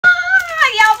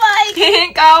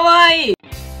かわいい。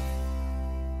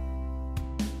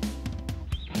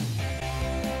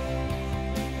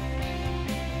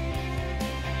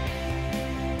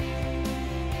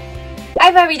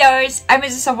Hi Barbie dolls, I'm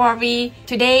Azusa Barbie.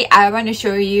 Today I want to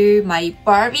show you my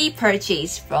Barbie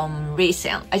purchase from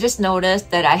recent. I just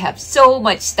noticed that I have so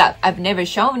much stuff I've never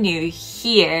shown you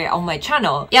here on my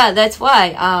channel. Yeah, that's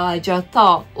why I just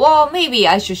thought, well, maybe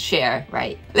I should share,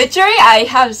 right? Literally, I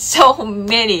have so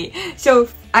many. So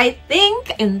I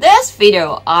think in this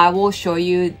video, I will show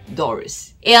you dolls.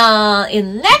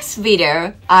 In next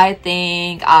video, I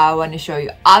think I want to show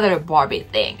you other Barbie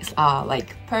things,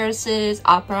 like purses,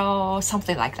 apparel,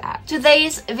 something like that.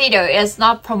 Today's video is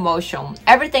not promotion.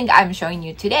 Everything I'm showing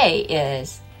you today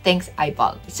is things I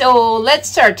bought. So let's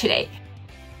start today.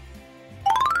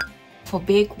 For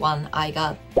big one, I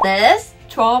got this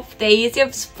 12 Days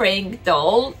of Spring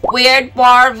doll. Weird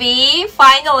Barbie,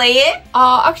 finally.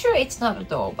 Actually, it's not a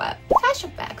doll, but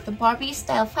fashion bag. The Barbie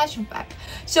style fashion bag.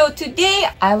 So today,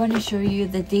 I want to show you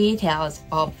the details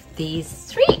of these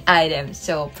 3 items.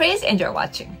 So please enjoy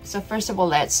watching. So first of all,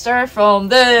 let's start from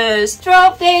this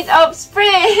 12 Days of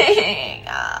Spring.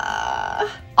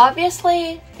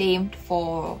 Obviously, themed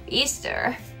for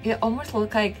Easter. It almost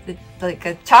looks like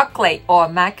a chocolate or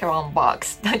macaron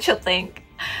box, don't you think?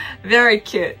 Very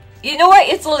cute. You know what?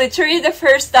 It's literally the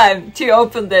first time to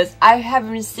open this. I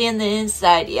haven't seen the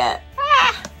inside yet.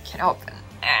 Can't open.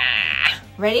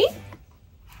 Ready?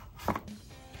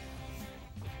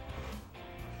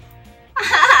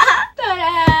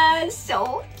 Ta-da!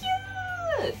 So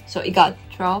cute! So it got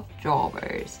 12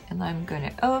 drawers and I'm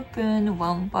gonna open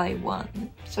one by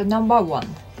one. So number 1.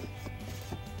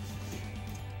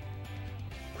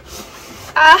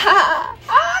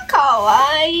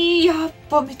 Kawaii!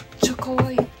 Yappa, meccha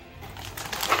kawaii.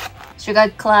 She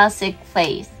got classic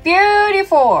face.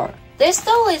 Beautiful! This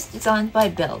doll is designed by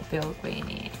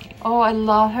Blvd. Oh, I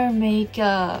love her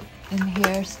makeup and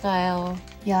hairstyle.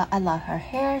 Yeah, I love her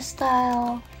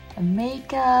hairstyle and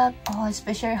makeup. Oh,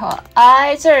 especially her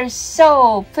eyes are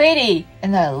so pretty.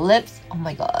 And her lips, oh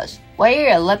my gosh. Where are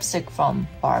your lipstick from,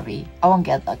 Barbie? I won't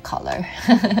get that color.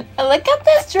 And look at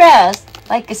this dress.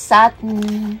 Like a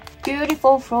satin,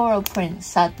 beautiful floral print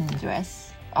satin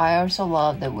dress. I also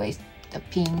love the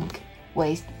pink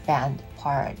waistband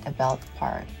part, the belt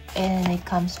part. And it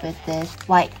comes with this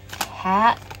white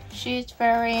hat. She's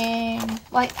wearing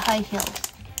white high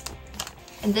heels.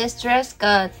 And this dress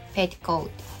got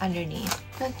petticoat underneath.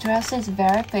 The dress is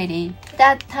very pretty.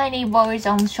 That tiny boy's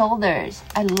on shoulders.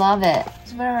 I love it.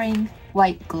 He's wearing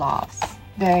white gloves.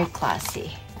 Very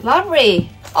classy.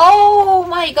 Lovely. Oh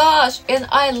my gosh. And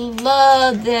I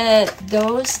love that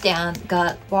those stand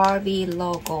got Barbie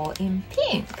logo in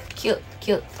pink. Cute,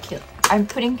 cute, cute. I'm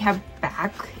putting her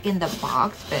back in the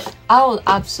box, but I'll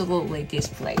absolutely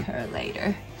display her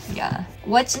later. Yeah.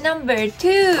 What's number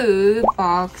 2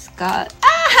 box got?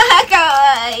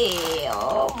 Kawaii!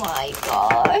 Oh my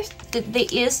gosh. The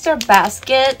Easter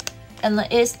basket and the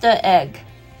Easter egg.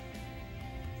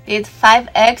 These 5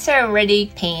 eggs are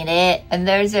already painted and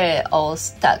there's all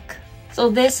stuck. So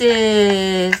this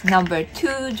is number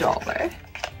 2 drawer.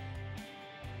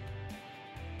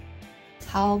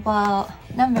 How about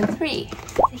number 3?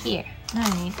 Here.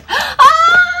 Nice.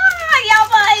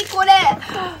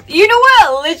 You know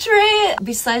what? Literally,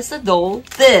 besides the doll,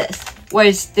 this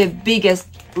was the biggest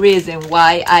reason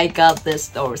why I got this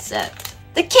doll set.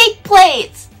 The cake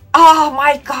plates! Oh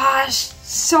my gosh,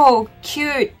 so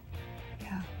cute.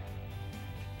 Yeah.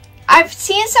 I've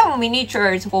seen some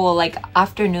miniatures for like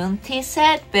afternoon tea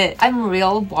set, but I'm a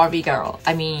real Barbie girl.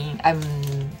 I mean, I'm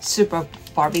super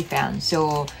Barbie fan,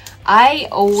 so I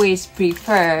always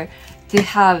prefer to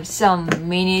have some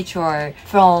miniature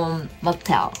from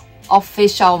Mattel,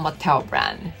 official Mattel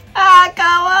brand.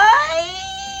 Kawaii!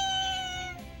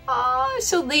 Oh,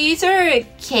 so these are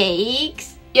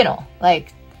cakes, you know,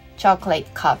 like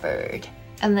chocolate covered.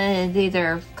 And then these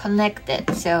are connected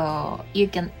so you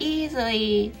can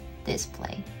easily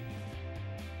display.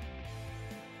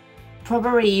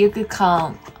 Probably you could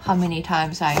count how many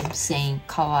times I'm saying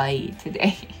kawaii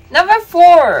today. Number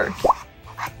 4!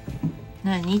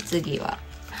 何次は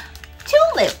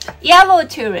tulip! Yellow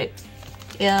tulip!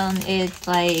 And it's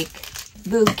like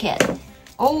bouquet.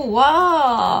 Oh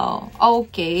wow!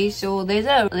 Okay, so there's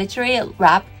a literally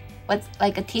wrapped with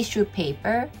like a tissue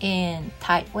paper and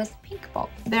tied with pink bow.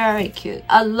 Very cute.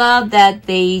 I love that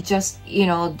they just, you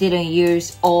know, didn't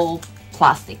use all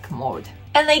plastic mold.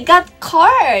 And they got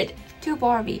card to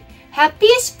Barbie. Happy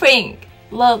Spring!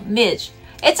 Love, Mitch.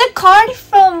 It's a card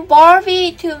from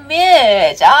Barbie to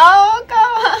Mitch. Oh,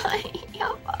 kawaii.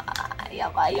 Yabai,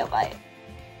 yabai, yabai.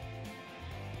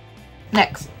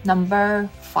 Next, number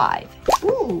 5.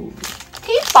 Ooh,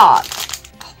 teapot.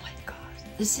 Oh my gosh,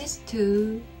 this is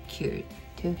too cute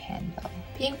to handle.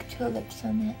 Pink tulips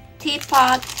on it.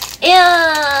 Teapot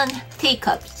and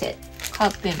teacup set.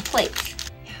 Cup and plate.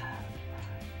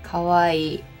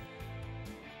 Kawaii.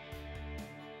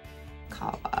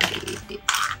 Kawaii.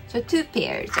 So 2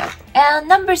 pairs of. And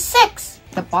number 6,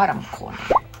 the bottom corner.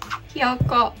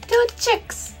 Hiyoko, 2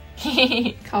 chicks.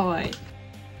 Kawaii.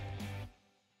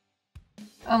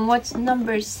 And what's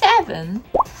number 7?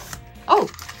 Oh,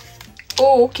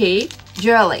 okay.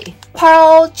 Jewelry.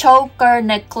 Pearl choker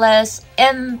necklace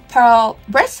and pearl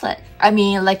bracelet. I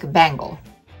mean like a bangle.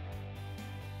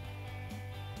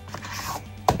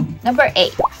 Number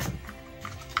 8.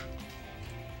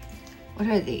 What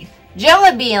are these?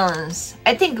 Jelly beans.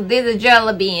 I think these are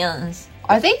jelly beans.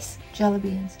 Are these jelly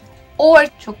beans? Or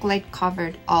chocolate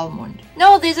covered almond.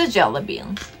 No, these are jelly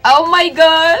beans. Oh my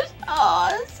gosh.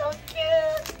 Oh, so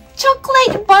cute.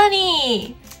 Chocolate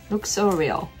bunny. Looks so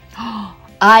real.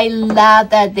 I love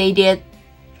that they did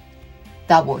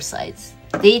double size.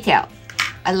 Detail.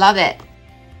 I love it.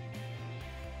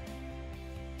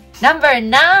 Number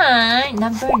 9.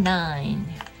 Number 9.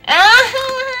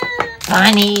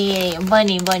 Bunny.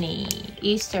 Bunny, bunny.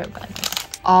 Easter bunny.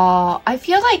 I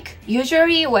feel like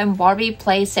usually when Barbie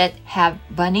playset have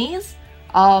bunnies,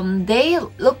 they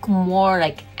look more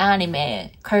like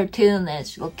anime,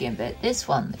 cartoonish looking, but this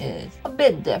one is a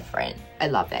bit different. I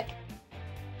love it.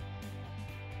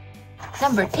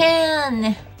 Number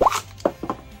 10.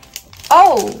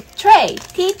 Oh, tray,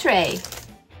 tea tray.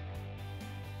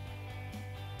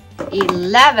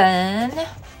 11.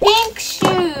 Pink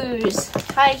shoes,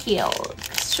 high heels,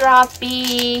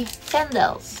 strappy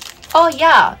sandals. Oh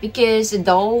yeah, because the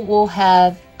doll will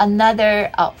have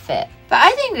another outfit. But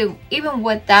I think even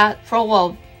with that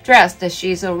floral dress that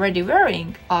she's already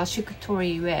wearing, she could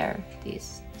totally wear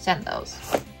these sandals.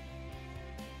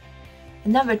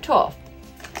 And number 12.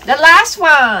 The last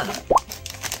one!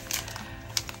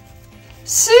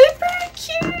 Super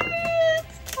cute!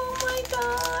 Oh my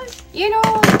gosh! You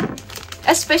know,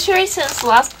 especially since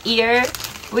last year,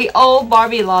 we all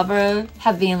Barbie lovers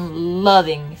have been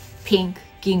loving pink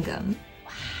gingham.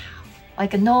 Wow!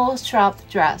 Like a no-strap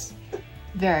dress.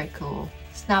 Very cool.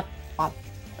 Snap up.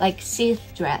 Like silk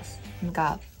dress. And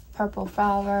got purple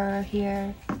flower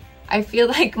here. I feel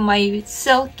like my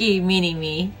silky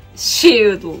mini-me, she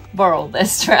would borrow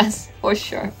this dress for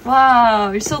sure.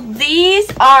 Wow, so these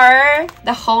are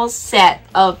the whole set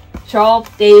of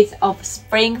 12 days of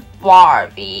spring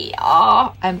Barbie.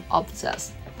 Oh, I'm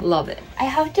obsessed. Love it. I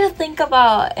have to think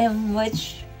about in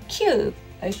which cube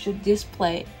I should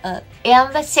display it.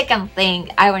 And the second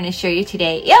thing I want to show you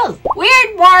today is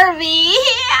Weird Barbie.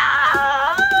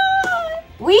 Yeah!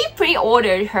 We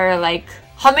pre-ordered her like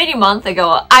how many months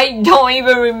ago? I don't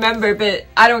even remember, but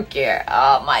I don't care.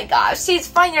 Oh my gosh, she's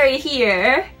finally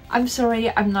here. I'm sorry,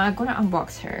 I'm not gonna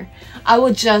unbox her. I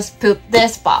will just put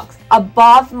this box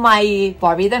above my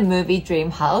Barbie the movie dream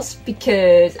house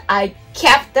because I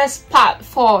kept this spot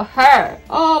for her.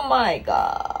 Oh my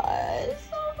gosh,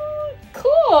 so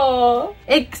cool.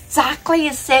 Exactly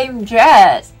the same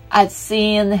dress I've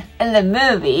seen in the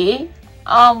movie.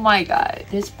 Oh my god,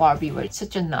 this Barbie was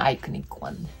such an iconic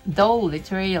one. Though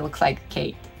literally looks like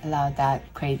Kate. I love that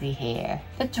crazy hair.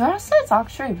 The dress is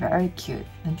actually very cute,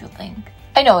 don't you think?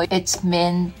 I know it's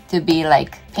meant to be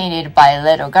like painted by a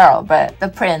little girl, but the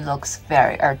print looks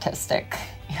very artistic.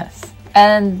 Yes.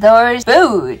 And those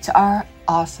boots are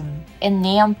awesome. In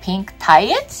neon pink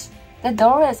tights, the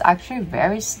doll is actually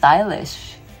very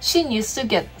stylish. She needs to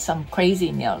get some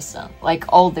crazy nails done, like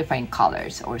all different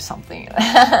colors or something.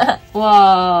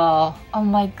 Wow. Oh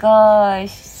my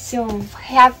gosh, so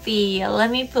happy. Let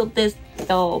me put this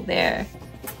doll there.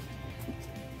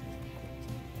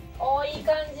 Oh, いい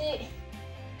感じ.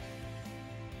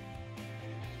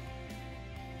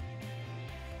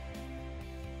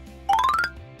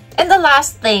 And the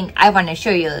last thing I want to show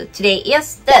you today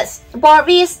is this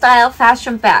Barbie style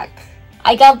fashion bag.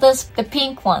 I got this, the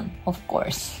pink one, of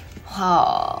course.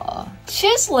 Wow.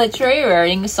 She's literally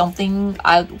wearing something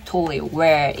I would totally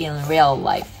wear in real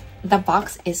life. The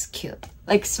box is cute.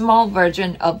 Like small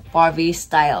version of Barbie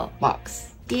style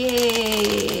box.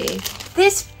 Yay!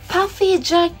 This puffy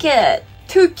jacket.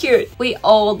 Too cute. We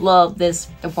all love this,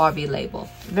 the Barbie label.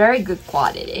 Very good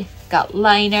quality. Got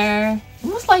liner.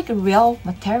 Almost like a real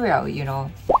material, you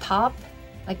know. Top.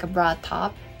 Like a bra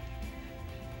top.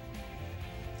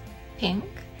 Pink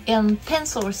and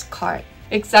pencil skirt,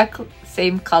 exactly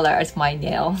same color as my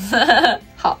nails.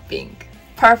 Hot pink,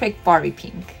 perfect Barbie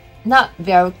pink. Not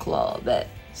Velcro, but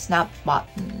snap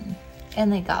button,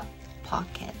 and I got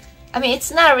pocket. I mean,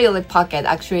 it's not really pocket.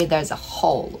 Actually, there's a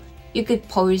hole. You could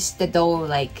pose the doll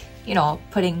like, you know,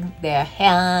 putting their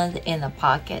hand in a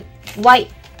pocket.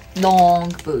 White long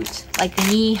boots, like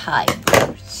knee-high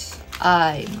boots.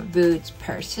 I'm a boots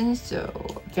person, so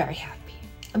very happy.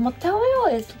 The material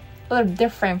is a little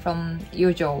different from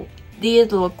usual.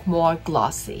 These look more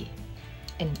glossy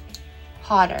and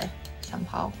hotter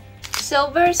somehow.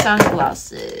 Silver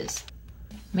sunglasses,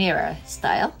 mirror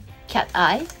style, cat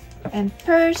eye, and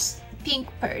purse, pink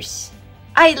purse.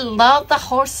 I love the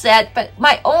whole set, but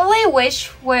my only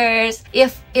wish was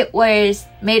if it was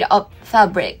made of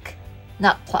fabric,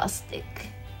 not plastic.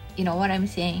 You know what I'm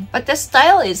saying? But the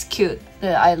style is cute.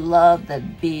 I love the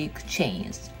big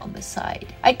chains on the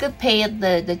side. I could paint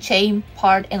the chain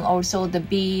part and also the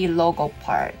B logo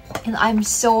part. And I'm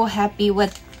so happy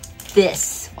with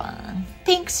this one.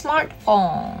 Pink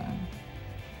smartphone.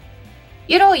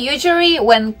 You know, usually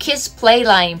when Kids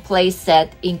Playline play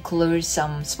set includes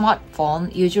some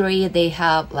smartphone, usually they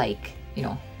have like, you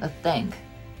know, a thing,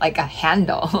 like a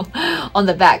handle on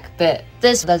the back, but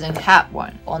this doesn't have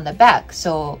one on the back.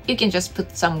 So you can just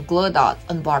put some glue dots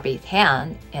on Barbie's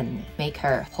hand and make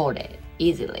her hold it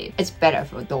easily. It's better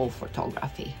for doll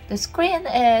photography. The screen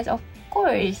is, of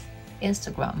course,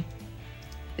 Instagram.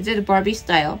 Is it a Barbie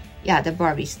style? Yeah, the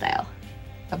Barbie style.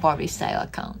 The Barbie style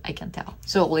account, I can tell.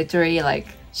 So literally like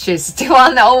she's the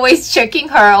one always checking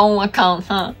her own account,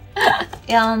 huh?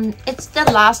 And it's the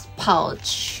last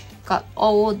pouch. Got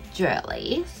all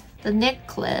jewelries. The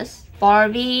necklace,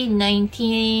 Barbie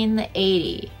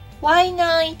 1980. Why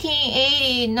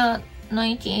 1980, not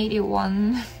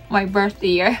 1981? My birthday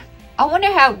year. I want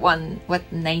to have one with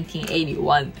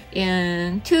 1981.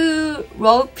 And 2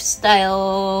 rope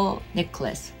style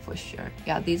necklace for sure.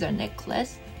 Yeah, these are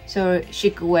necklace. So she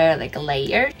could wear like a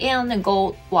layer and a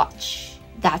gold watch.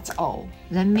 That's all.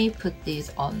 Let me put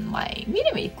these on my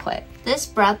mini clip. This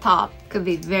bra top could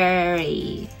be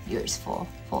very useful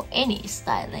for any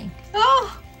styling.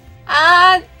 Oh!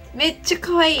 めっちゃ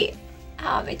可愛い。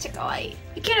めっちゃ可愛い。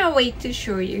I cannot wait to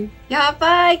show you. や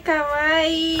ばい、可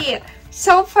愛い。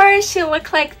So far she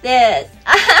looked like this.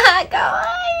 可愛い。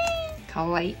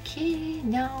可愛い。Okay,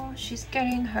 now she's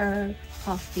getting her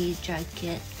puffy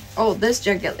jacket. Oh, this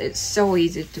jacket is so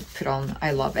easy to put on.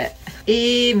 I love it.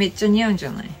 めっちゃ似合うんじ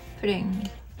ゃない? Putting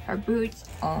her boots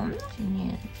on.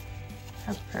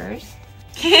 Her purse.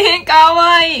 か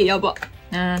わいい! やば.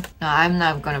 No, I'm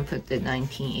not gonna put the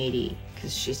 1980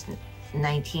 because she's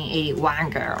 1981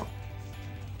 girl.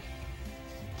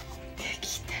 で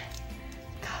きた.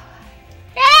 か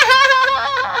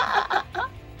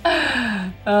わい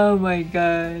い. Oh my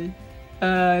god.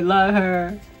 I love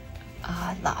her. Oh,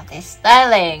 I love this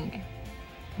styling.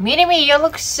 Minimi, you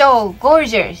look so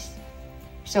gorgeous.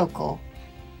 So cool.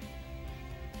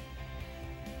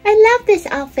 I love this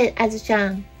outfit,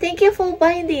 Azu-chan. Thank you for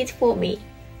buying these for me.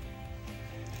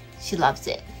 She loves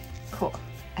it. Cool.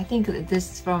 I think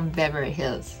this is from Beverly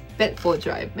Hills. Bedford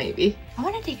Drive, maybe. I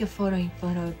want to take a photo in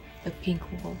front of the pink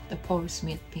wall, the Paul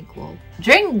Smith pink wall.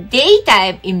 During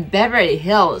daytime in Beverly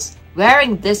Hills,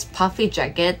 wearing this puffy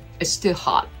jacket is too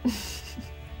hot.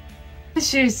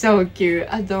 She's so cute,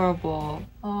 adorable.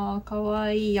 Oh,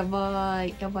 kawaii,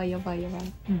 yabai, yabai, yabai,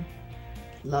 yabai.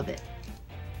 Love it.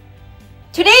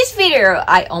 Today's video,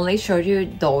 I only showed you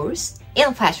dolls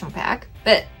in fashion pack,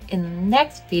 but in the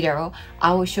next video,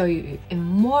 I will show you in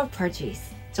more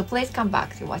purchase. So please come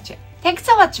back to watch it. Thanks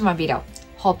so much for my video.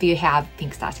 Hope you have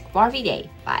Pinktastic Barbie Day.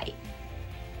 Bye.